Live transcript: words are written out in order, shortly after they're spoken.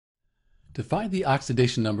To find the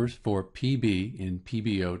oxidation numbers for Pb in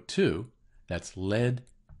PbO2, that's lead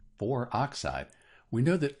 4 oxide, we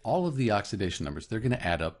know that all of the oxidation numbers, they're going to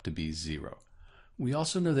add up to be 0. We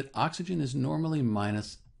also know that oxygen is normally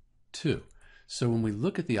 -2. So when we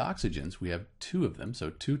look at the oxygens, we have 2 of them. So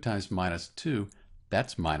 2 times -2,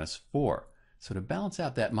 that's -4. So to balance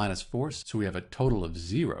out that -4, so we have a total of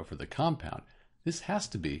 0 for the compound, this has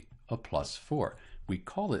to be a +4. We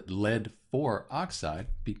call it lead 4 oxide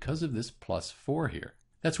because of this +4 here.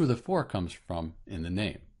 That's where the 4 comes from in the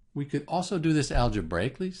name. We could also do this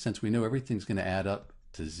algebraically. Since we know everything's going to add up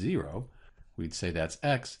to 0, we'd say that's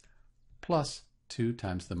x plus 2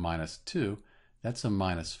 times the -2. That's a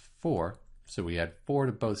 -4. So we add 4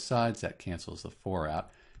 to both sides. That cancels the 4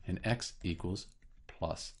 out. And x equals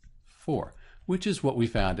 +4, which is what we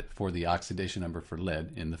found for the oxidation number for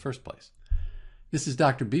lead in the first place. This is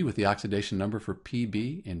Dr. B with the oxidation number for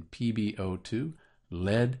Pb in PbO2,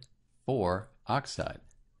 lead 4 oxide.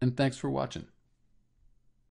 And thanks for watching.